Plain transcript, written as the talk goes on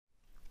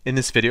In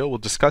this video, we'll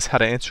discuss how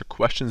to answer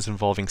questions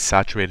involving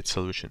saturated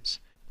solutions.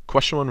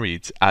 Question 1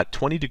 reads, at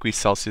 20 degrees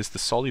Celsius, the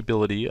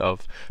solubility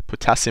of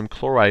potassium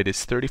chloride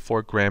is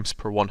 34 grams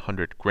per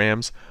 100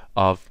 grams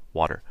of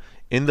water.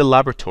 In the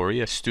laboratory,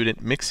 a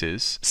student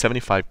mixes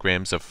 75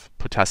 grams of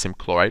potassium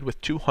chloride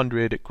with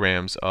 200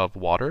 grams of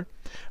water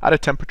at a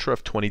temperature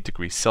of 20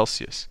 degrees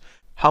Celsius.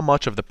 How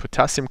much of the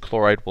potassium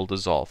chloride will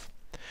dissolve?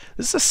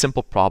 This is a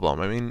simple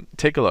problem.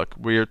 Take a look.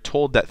 We are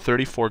told that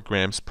 34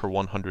 grams per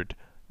 100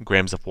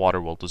 grams of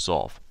water will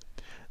dissolve.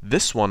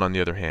 This one, on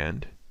the other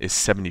hand, is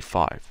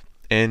 75.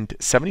 And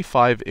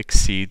 75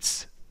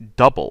 exceeds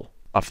double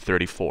of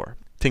 34.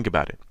 Think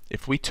about it.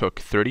 If we took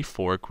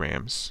 34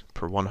 grams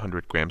per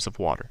 100 grams of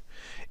water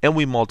and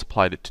we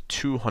multiplied it to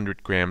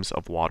 200 grams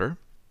of water,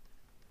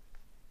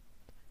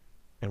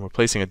 and we're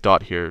placing a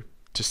dot here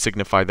to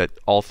signify that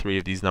all three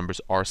of these numbers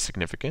are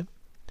significant,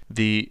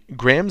 the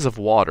grams of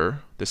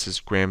water, this is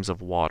grams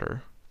of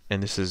water,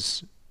 and this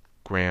is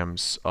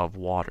grams of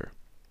water.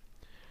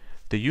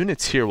 The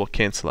units here will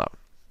cancel out.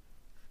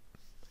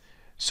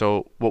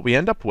 So what we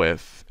end up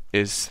with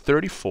is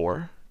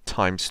 34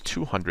 times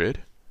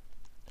 200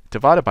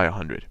 divided by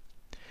 100,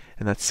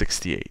 and that's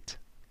 68.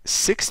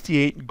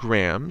 68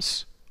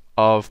 grams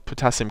of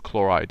potassium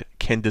chloride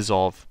can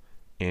dissolve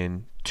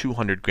in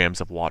 200 grams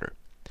of water.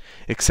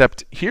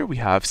 Except here we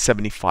have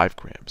 75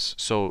 grams,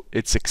 so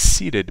it's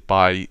exceeded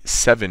by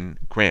 7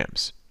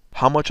 grams.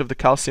 How much of the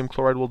calcium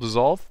chloride will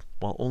dissolve?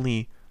 Well,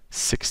 only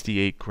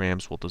 68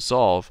 grams will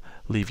dissolve,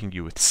 leaving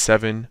you with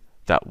 7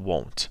 that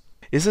won't.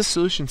 Is this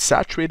solution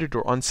saturated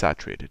or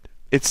unsaturated?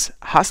 It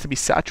has to be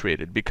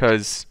saturated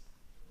because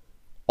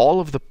all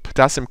of the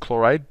potassium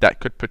chloride that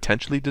could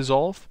potentially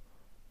dissolve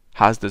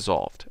has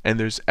dissolved, and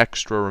there's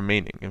extra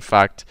remaining. In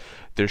fact,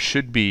 there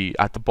should be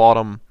at the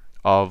bottom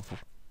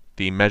of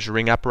the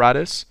measuring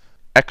apparatus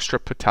extra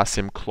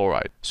potassium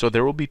chloride. So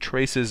there will be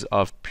traces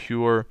of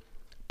pure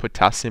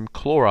potassium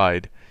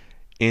chloride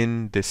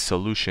in this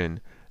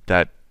solution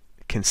that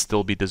can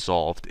still be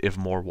dissolved if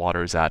more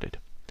water is added.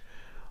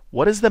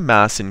 What is the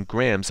mass in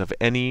grams of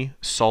any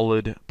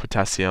solid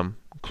potassium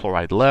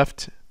chloride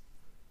left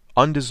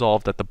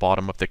undissolved at the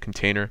bottom of the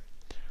container?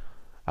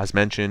 As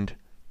mentioned,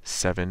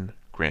 7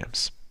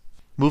 grams.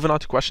 Moving on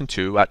to question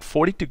 2, at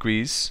 40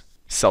 degrees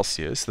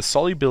Celsius, the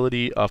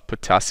solubility of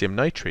potassium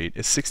nitrate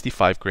is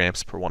 65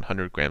 grams per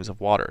 100 grams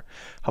of water.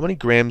 How many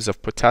grams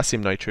of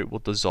potassium nitrate will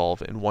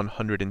dissolve in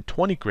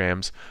 120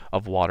 grams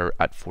of water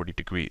at 40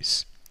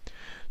 degrees?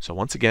 So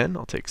once again,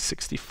 I'll take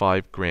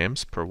 65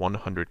 grams per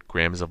 100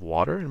 grams of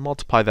water and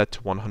multiply that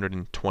to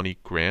 120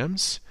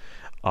 grams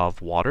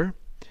of water.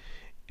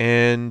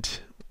 And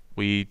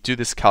we do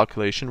this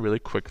calculation really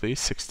quickly.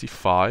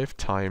 65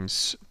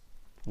 times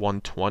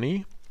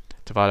 120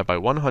 divided by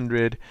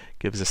 100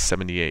 gives us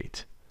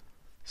 78.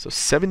 So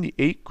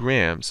 78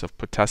 grams of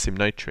potassium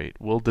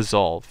nitrate will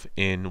dissolve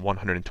in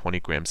 120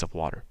 grams of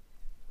water.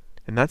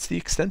 And that's the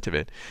extent of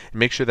it. And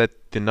make sure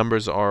that the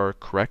numbers are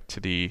correct to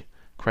the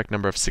correct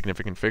number of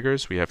significant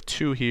figures. We have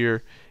 2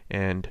 here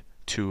and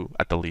 2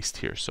 at the least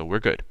here, so we're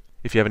good.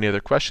 If you have any other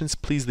questions,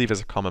 please leave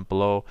us a comment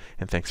below,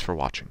 and thanks for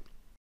watching.